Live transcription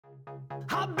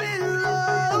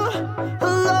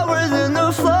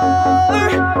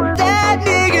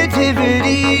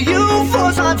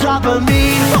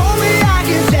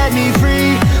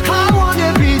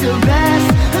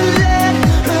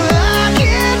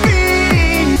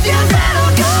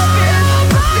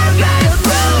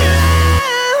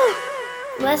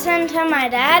my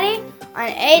daddy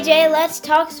on AJ Let's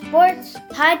Talk Sports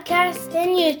podcast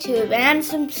and YouTube, and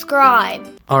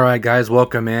subscribe. All right, guys,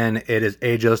 welcome in. It is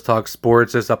AJ Let's Talk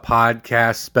Sports. It's a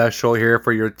podcast special here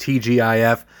for your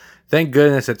TGIF. Thank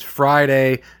goodness it's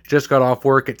Friday. Just got off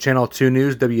work at Channel 2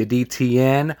 News,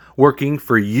 WDTN, working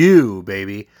for you,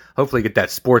 baby. Hopefully get that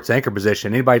sports anchor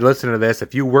position. Anybody listening to this,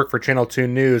 if you work for Channel 2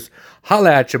 News,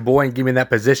 holla at your boy and give me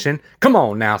that position. Come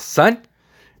on now, son.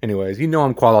 Anyways, you know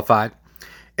I'm qualified.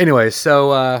 Anyways, so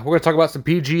we're going to talk about some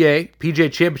PGA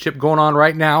Championship going on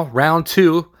right now. Round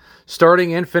 2,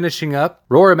 starting and finishing up.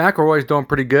 Rory McIlroy's doing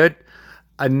pretty good.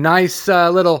 A nice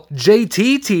little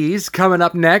JT tease coming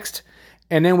up next.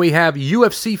 And then we have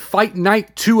UFC Fight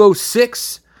Night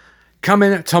 206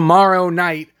 coming tomorrow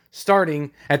night,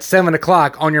 starting at 7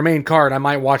 o'clock on your main card. I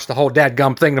might watch the whole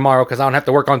dadgum thing tomorrow because I don't have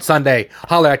to work on Sunday.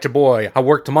 Holla at your boy. I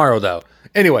work tomorrow, though.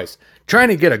 Anyways, trying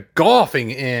to get a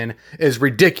golfing in is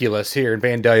ridiculous here in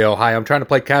Vandalia, Ohio. I'm trying to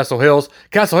play Castle Hills.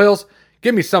 Castle Hills,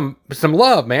 give me some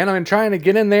love, man. I'm trying to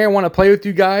get in there, want to play with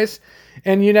you guys,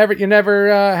 and you never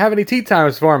have any tee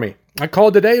times for me. I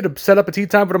called today to set up a tee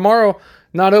time for tomorrow.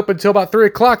 Not open until about 3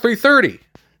 o'clock, 3:30.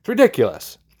 It's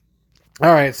ridiculous.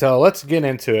 All right, so let's get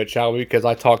into it, shall we? Because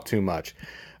I talk too much.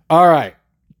 All right,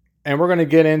 and we're going to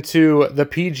get into the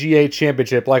PGA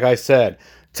Championship, like I said.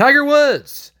 Tiger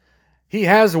Woods, he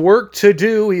has work to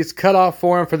do. He's cut off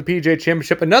for him for the PGA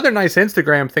Championship. Another nice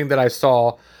Instagram thing that I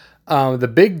saw,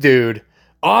 the big dude.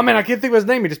 Oh, man, I can't think of his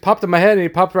name. He just popped in my head, and he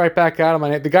popped right back out of my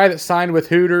head. The guy that signed with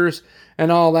Hooters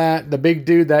and all that, the big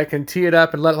dude that can tee it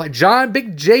up and let it, like John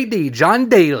Daly.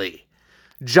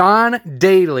 John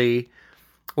Daly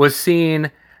was seen.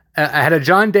 I had a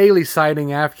John Daly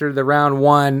sighting after the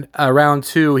round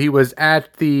 2. He was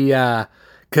at the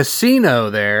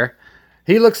casino there.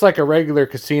 He looks like a regular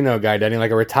casino guy, doesn't he? Like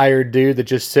a retired dude that's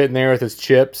just sitting there with his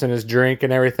chips and his drink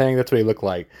and everything. That's what he looked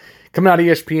like. Coming out of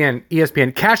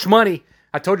ESPN. Cash Money.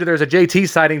 I told you there's a JT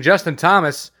sighting. Justin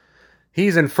Thomas.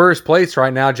 He's in first place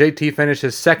right now. JT finished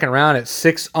his second round at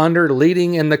 6 under,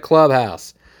 leading in the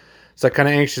clubhouse. So I'm kind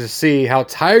of anxious to see how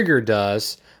Tiger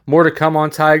does. More to come on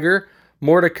Tiger.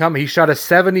 More to come. He shot a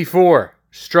 74,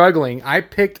 struggling. I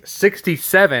picked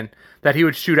 67 that he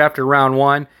would shoot after round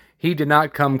 1. He did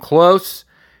not come close,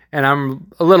 and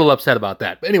I'm a little upset about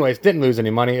that. But anyways, didn't lose any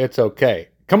money. It's okay.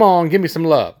 Come on, give me some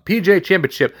love. PGA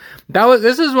Championship.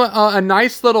 This is a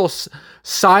nice little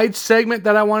side segment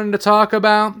that I wanted to talk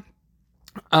about.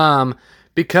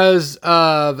 Because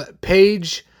of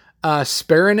Paige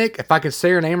Spiranac, if I can say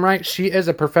her name right. She is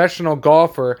a professional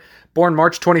golfer, born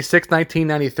March 26,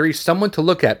 1993. Someone to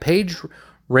look at. Paige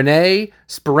Renee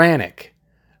Spiranac,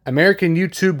 American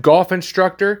YouTube golf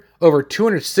instructor, over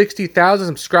 260,000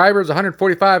 subscribers,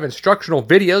 145 instructional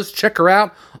videos. Check her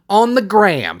out on the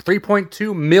gram.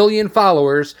 3.2 million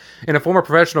followers, and a former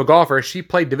professional golfer. She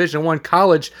played Division I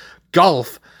college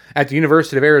golf at the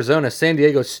University of Arizona, San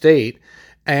Diego State,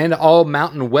 and all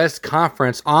Mountain West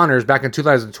Conference honors back in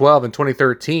 2012 and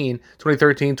 2014,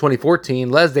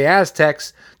 led the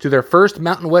Aztecs to their first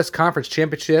Mountain West Conference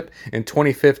championship in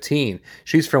 2015.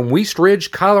 She's from West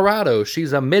Ridge, Colorado.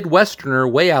 She's a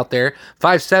Midwesterner way out there,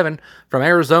 5'7", from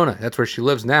Arizona. That's where she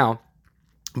lives now.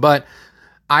 But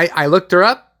I looked her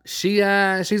up. She's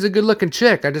a good-looking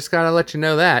chick. I just got to let you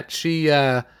know that.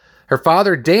 Her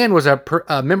father, Dan, was a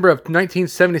member of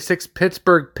 1976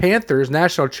 Pittsburgh Panthers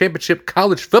national championship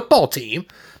college football team.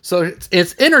 So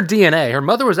it's in her DNA. Her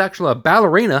mother was actually a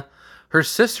ballerina. Her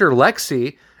sister,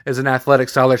 Lexi, is an athletic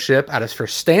scholarship for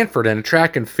Stanford in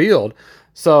track and field.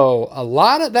 So a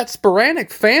lot of that Spiranac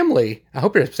family, I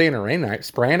hope you're saying her name right,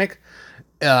 Spiranac,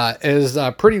 is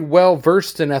pretty well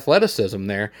versed in athleticism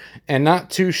there, and not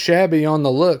too shabby on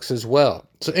the looks as well.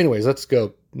 So anyways, let's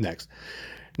go next.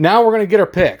 Now we're going to get our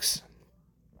picks.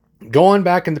 Going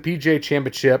back in the PGA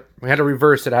Championship, we had to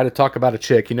reverse it. I had to talk about a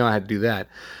chick. You know I had to do that.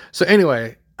 So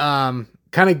anyway, kind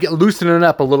of loosening it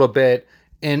up a little bit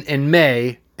in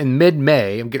mid-May.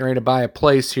 I'm getting ready to buy a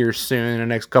place here soon in the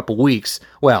next couple weeks.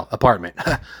 Well, apartment.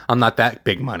 I'm not that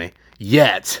big money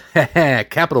yet.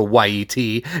 Capital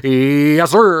Y-E-T.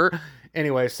 Yes, sir.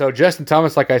 Anyway, so Justin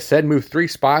Thomas, like I said, moved 3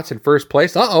 spots in first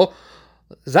place.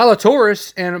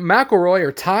 Zalatoris and McIlroy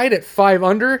are tied at 5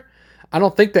 under. I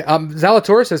don't think that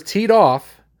Zalatoris has teed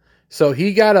off, so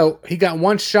he got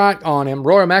one shot on him.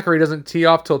 Rory McIlroy doesn't tee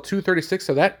off till 2:36,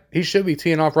 so that he should be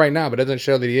teeing off right now, but it doesn't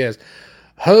show that he is.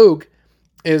 Hogue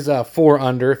is 4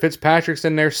 under. Fitzpatrick's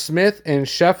in there. Smith and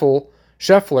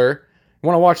Scheffler.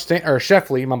 Want to watch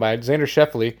Scheffler? My bad. Xander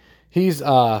Scheffler. He's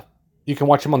you can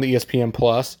watch him on the ESPN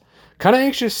Plus. Kind of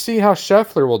anxious to see how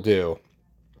Scheffler will do.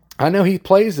 I know he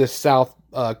plays this South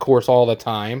course all the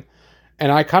time,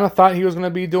 And I kind of thought he was going to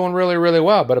be doing really, really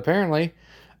well. But apparently,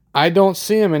 I don't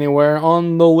see him anywhere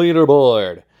on the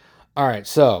leaderboard. All right,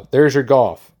 so there's your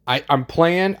golf. I'm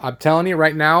playing, I'm telling you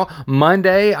right now,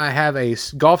 Monday I have a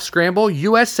golf scramble,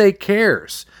 USA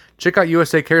Cares. Check out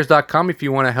usacares.com if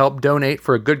you want to help donate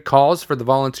for a good cause for the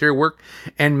volunteer work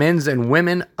and men's and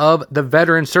women of the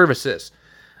veteran services.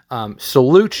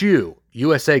 Salute you,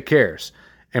 USA Cares.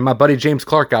 And my buddy James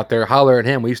Clark out there, holler at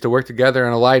him. We used to work together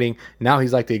in a lighting. Now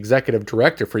he's like the executive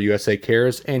director for USA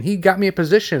Cares, and he got me a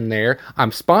position there.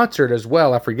 I'm sponsored as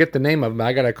well. I forget the name of him.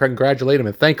 I got to congratulate him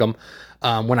and thank him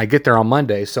when I get there on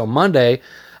Monday. So Monday,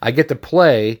 I get to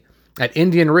play at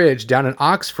Indian Ridge down in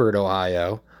Oxford,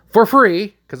 Ohio, for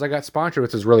free because I got sponsored,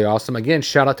 which is really awesome. Again,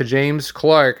 shout out to James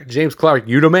Clark. James Clark,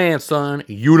 you the man, son.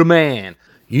 You the man.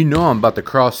 You know I'm about to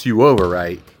cross you over,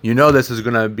 right? You know this is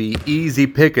going to be easy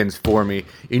pickings for me.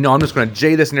 You know I'm just going to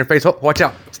J this in your face. Oh, watch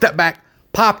out. Step back.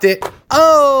 Popped it.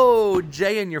 Oh,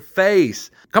 J in your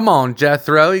face. Come on,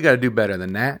 Jethro. You got to do better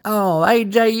than that. Oh,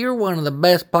 AJ, you're one of the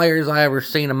best players I ever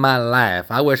seen in my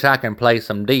life. I wish I can play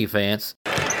some defense.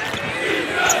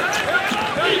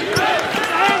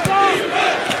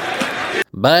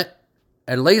 But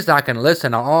at least I can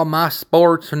listen to all my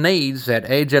sports needs at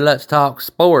AJ Let's Talk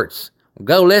Sports.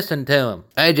 Go listen to him.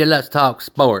 AJ Let's Talk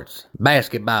Sports.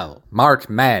 Basketball. March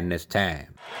Madness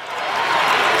time.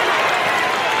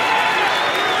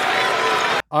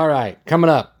 All right, coming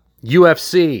up.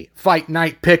 UFC Fight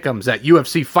Night Pick'ems at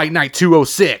UFC Fight Night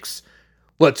 206.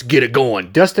 Let's get it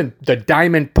going. Dustin the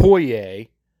Diamond Poirier.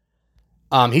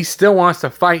 He still wants to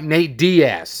fight Nate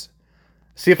Diaz.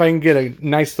 See if I can get a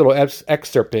nice little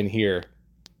excerpt in here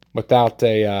without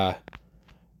a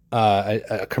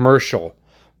commercial.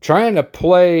 Trying to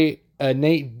play a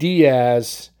Nate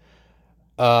Diaz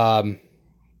quote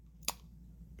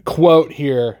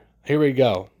here. Here we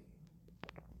go.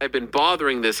 I've been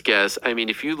bothering this guest. I mean,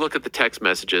 if you look at the text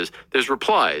messages, there's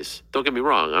replies. Don't get me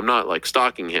wrong. I'm not like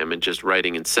stalking him and just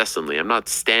writing incessantly. I'm not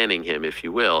standing him, if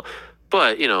you will.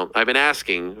 But, you know, I've been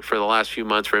asking for the last few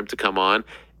months for him to come on.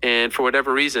 And for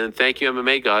whatever reason, thank you,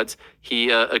 MMA gods, he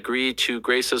agreed to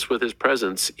grace us with his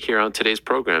presence here on today's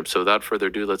program. So without further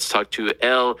ado, let's talk to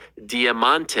El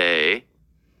Diamante,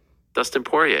 Dustin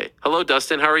Poirier. Hello,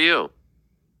 Dustin. How are you?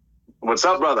 What's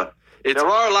up, brother? There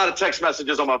are a lot of text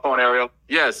messages on my phone, Ariel.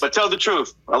 Yes. But tell the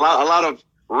truth. A lot of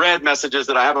red messages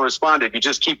that I haven't responded. You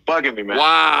just keep bugging me, man.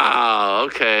 Wow.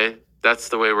 Okay. That's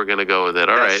the way we're going to go with it.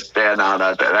 All right. Yeah, no,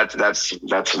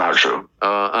 that's not true.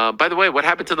 By the way, what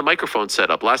happened to the microphone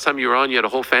setup? Last time you were on, you had a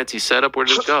whole fancy setup. Where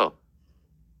did it go?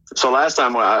 So last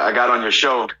time I got on your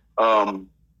show, I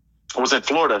was in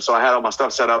Florida, so I had all my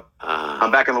stuff set up.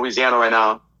 I'm back in Louisiana right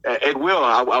now.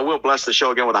 I will bless the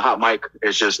show again with a hot mic.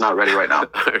 It's just not ready right now.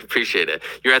 I appreciate it.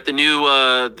 You're at the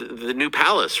new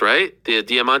palace, right? The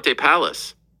Diamante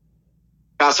Palace.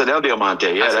 Casa del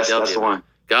Diamante. Yeah, that's the one.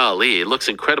 Golly, it looks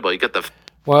incredible. You got the...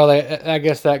 Well, I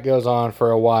guess that goes on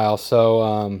for a while,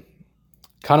 so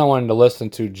kind of wanted to listen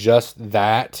to just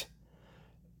that.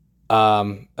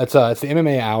 It's the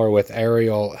MMA Hour with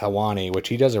Ariel Helwani, which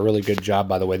he does a really good job,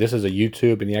 by the way. This is a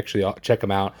YouTube, and you actually check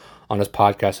him out on his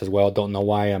podcast as well. Don't know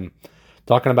why I'm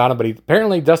talking about him, but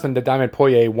apparently Dustin the Diamond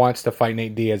Poirier wants to fight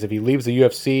Nate Diaz. If he leaves the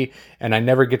UFC and I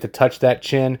never get to touch that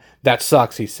chin, that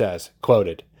sucks, he says.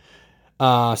 Quoted.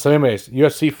 So anyways,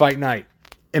 UFC Fight Night.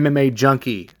 MMA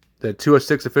Junkie. The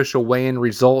 206 official weigh-in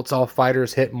results. All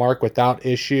fighters hit mark without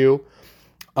issue.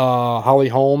 Holly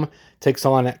Holm takes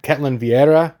on Ketlin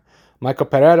Vieira. Michael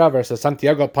Pereira versus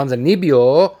Santiago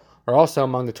Ponzinibbio are also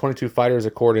among the 22 fighters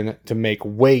according to make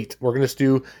weight. We're going to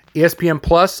do ESPN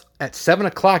Plus at 7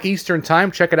 o'clock Eastern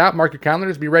Time. Check it out. Mark your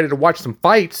calendars. Be ready to watch some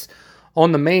fights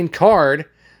on the main card.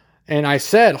 And I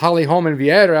said Holly Holm and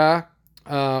Vieira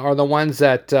are the ones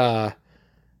that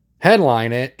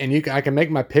headline it. And I can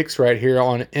make my picks right here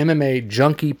on MMA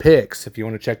Junkie Picks if you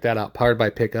want to check that out. Powered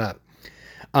by Pickup.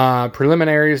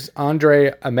 Preliminaries, Andrei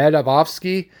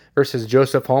Amedovsky versus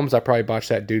Joseph Holmes. I probably botched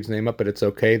that dude's name up, but it's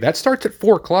okay. That starts at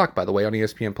 4 o'clock, by the way, on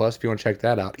ESPN Plus, if you want to check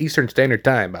that out. Eastern Standard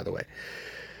Time, by the way.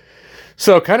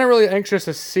 So, kind of really anxious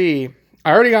to see.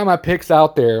 I already got my picks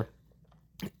out there,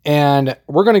 and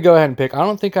we're going to go ahead and pick. I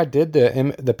don't think I did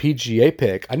the PGA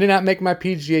pick. I did not make my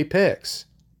PGA picks.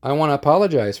 I want to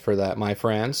apologize for that, my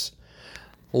friends.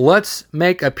 Let's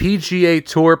make a PGA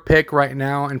Tour pick right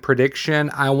now in prediction.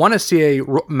 I want to see a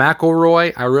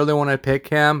McIlroy. I really want to pick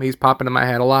him. He's popping in my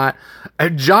head a lot.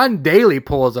 If John Daly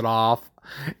pulls it off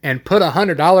and put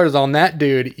 $100 on that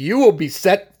dude, you will be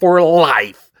set for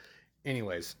life.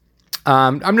 Anyways,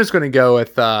 I'm just going to go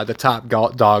with the top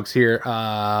dogs here.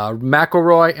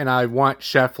 McIlroy, and I want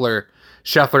Scheffler.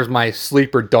 Scheffler's my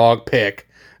sleeper dog pick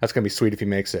That's going to be sweet if he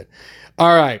makes it.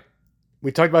 All right.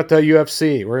 We talked about the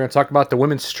UFC. We're going to talk about the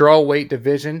women's strawweight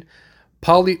division.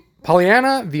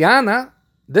 Poliana Viana.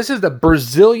 This is the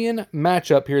Brazilian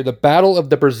matchup here. The Battle of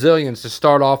the Brazilians to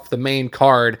start off the main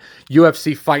card.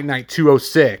 UFC Fight Night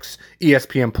 206.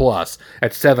 ESPN Plus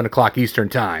at 7 o'clock Eastern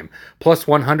Time. Plus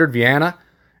 100 Viana.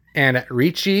 And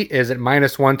Ricci is at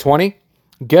minus 120.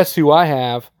 Guess who I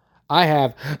have? I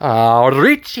have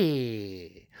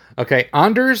Ricci. Okay,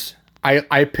 Anders,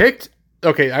 I picked...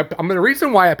 Okay, I'm the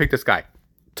reason why I picked this guy.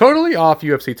 Totally off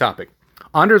UFC topic.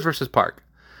 Anders versus Park.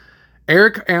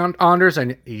 Eric and Anders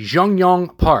and Jung Yong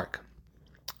Park.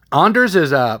 Anders is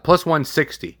plus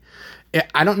 160.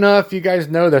 I don't know if you guys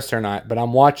know this or not, but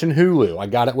I'm watching Hulu. I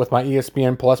got it with my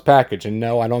ESPN Plus package, and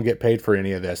no, I don't get paid for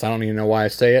any of this. I don't even know why I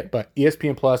say it, but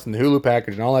ESPN Plus and the Hulu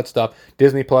package and all that stuff,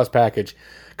 Disney Plus package,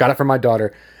 got it for my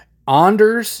daughter.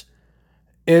 Anders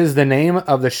is the name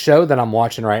of the show that I'm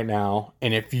watching right now,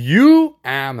 and if you,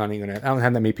 I don't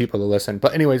have that many people to listen,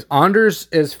 but anyways, Anders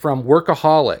is from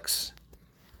Workaholics.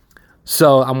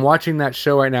 So I'm watching that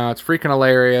show right now. It's freaking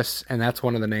hilarious, and that's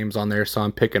one of the names on there, so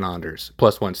I'm picking Anders,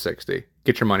 plus 160.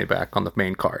 Get your money back on the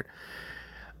main card.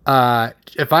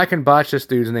 If I can botch this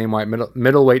dude's name right,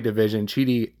 middleweight division,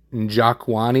 Chidi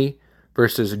Njokwani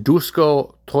versus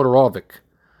Dusko Todorovic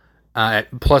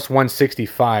at plus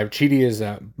 165. Chidi is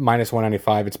minus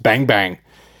 195. It's bang, bang.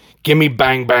 Give me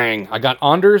bang, bang. I got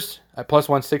Anders at plus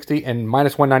 160 and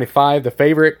minus 195. The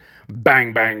favorite,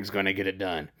 bang, bang's going to get it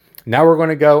done. Now we're going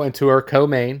to go into our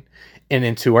co-main and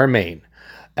into our main.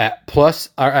 At plus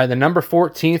the number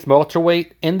 14th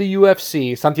welterweight in the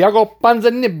UFC, Santiago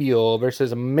Ponzinibbio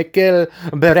versus Mikel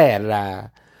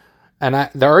Pereira. And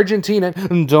the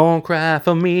Argentinian, don't cry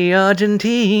for me,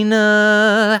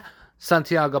 Argentina.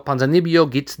 Santiago Ponzinibbio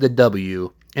gets the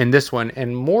W in this one,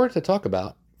 and more to talk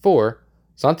about for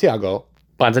Santiago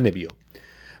Ponzinibbio.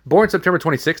 Born September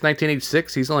 26,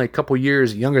 1986, he's only a couple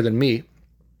years younger than me.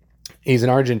 He's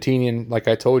an Argentinian, like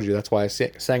I told you. That's why I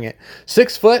sang it.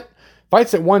 6 foot,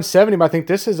 fights at 170, but I think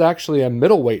this is actually a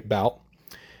middleweight bout.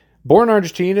 Born in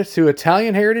Argentina to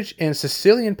Italian heritage and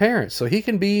Sicilian parents, so he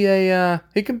can be a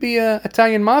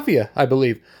Italian mafia, I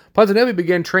believe. Ponzinibbio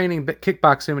began training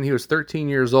kickboxing when he was 13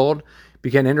 years old.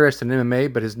 Began interested in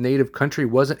MMA, but his native country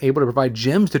wasn't able to provide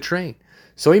gyms to train,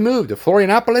 so he moved to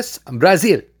Florianópolis,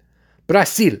 Brazil. I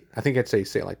think I'd say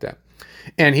it like that.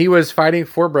 And he was fighting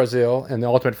for Brazil in the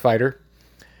Ultimate Fighter.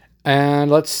 And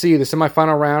let's see, the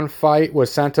semifinal round fight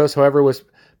was Santos, however, was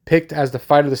picked as the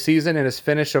fight of the season, and his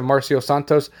finish of Marcio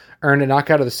Santos earned a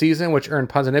knockout of the season, which earned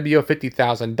Ponzinibbio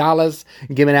 $50,000.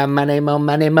 Giving out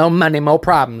money, more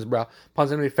problems, bro.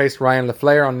 Ponzinibbio faced Ryan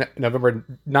LaFleur on November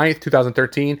 9th,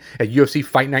 2013 at UFC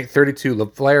Fight Night 32.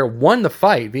 LaFleur won the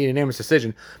fight via unanimous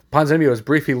decision. Ponzinibbio was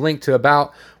briefly linked to a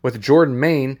bout with Jordan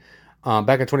Maine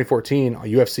back in 2014 on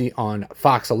UFC on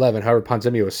Fox 11. However,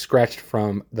 Ponzinibbio was scratched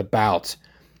from the bout,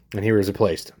 and he was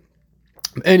replaced.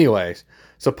 Anyways,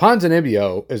 so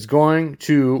Ponzinibbio is going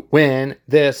to win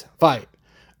this fight.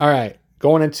 All right,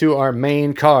 going into our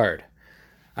main card.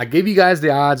 I gave you guys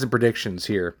the odds and predictions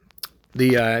here.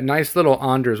 The nice little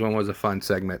Anders one was a fun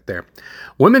segment there.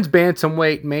 Women's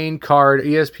bantamweight main card,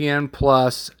 ESPN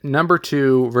Plus, number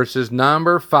 2 versus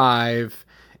number 5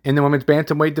 in the women's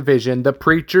bantamweight division. The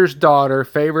Preacher's Daughter,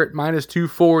 favorite minus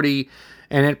 240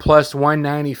 and at plus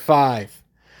 195.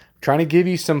 Trying to give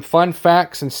you some fun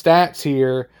facts and stats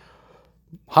here.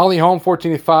 Holly Holm,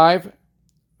 14-5.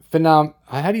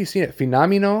 How do you see it?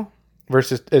 Phenomeno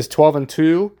versus is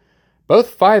 12-2.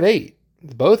 Both 5'8".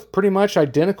 Both pretty much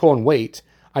identical in weight.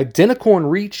 Identical in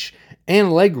reach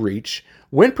and leg reach.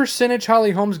 Win percentage,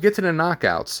 Holly Holmes gets into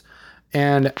knockouts.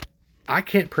 And I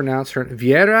can't pronounce her.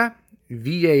 Vieira,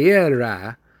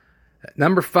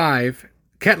 number 5.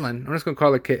 Ketlin, I'm just going to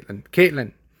call her Caitlin.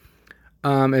 Caitlin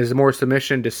is a more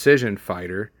submission decision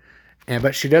fighter.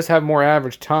 But she does have more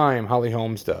average time, Holly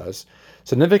Holmes does.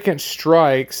 Significant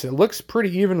strikes. It looks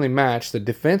pretty evenly matched. The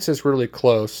defense is really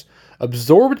close.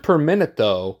 Absorbed per minute,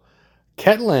 though.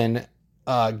 Ketlin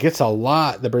gets a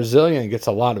lot. The Brazilian gets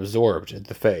a lot absorbed at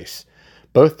the face.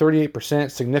 Both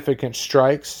 38% significant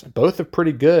strikes. Both are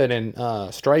pretty good in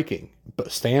striking.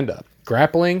 Stand-up.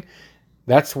 Grappling,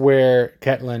 that's where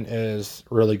Ketlin is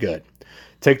really good.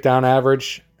 Takedown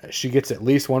average, she gets at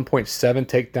least 1.7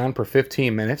 takedown per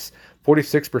 15 minutes.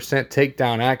 46%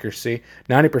 takedown accuracy,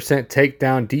 90%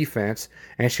 takedown defense,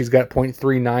 and she's got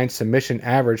 0.39 submission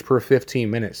average per 15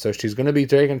 minutes. So she's going to be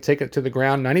taking it to the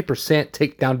ground, 90%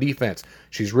 takedown defense.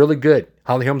 She's really good.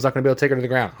 Holly Holmes not going to be able to take her to the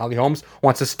ground. Holly Holmes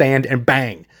wants to stand and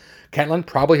bang. Ketlin,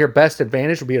 probably her best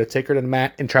advantage will be to take her to the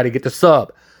mat and try to get the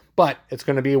sub. But it's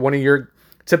going to be one of your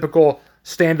typical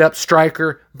stand-up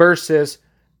striker versus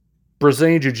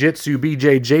Brazilian Jiu-Jitsu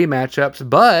BJJ matchups,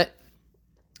 but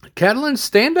Catalan's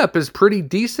stand-up is pretty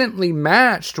decently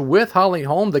matched with Holly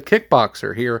Holm, the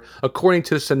kickboxer here, according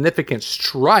to Significant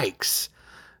Strikes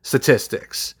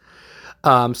statistics.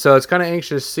 So it's kind of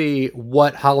anxious to see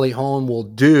what Holly Holm will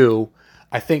do.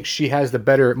 I think she has the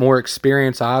better, more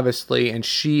experience, obviously, and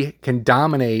she can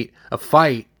dominate a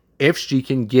fight if she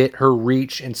can get her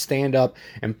reach and stand up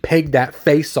and peg that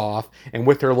face off, and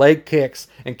with her leg kicks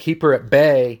and keep her at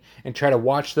bay and try to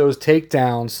watch those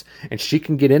takedowns, and she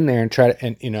can get in there and try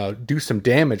to do some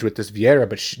damage with this Vieira.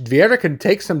 But Vieira can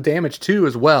take some damage too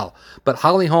as well. But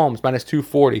Holly Holmes minus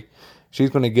 240,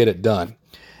 she's going to get it done.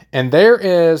 And there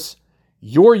is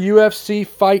your UFC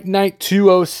Fight Night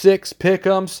 206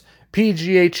 pick'ems,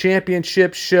 PGA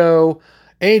Championship show.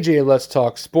 AJ, Let's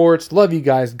Talk Sports. Love you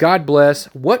guys. God bless.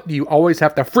 What do you always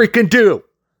have to freaking do?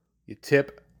 You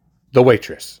tip the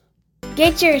waitress.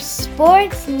 Get your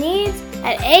sports needs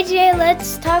at AJ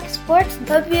Let's Talk Sports.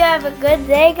 Hope you have a good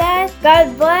day, guys.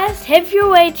 God bless. Tip your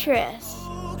waitress.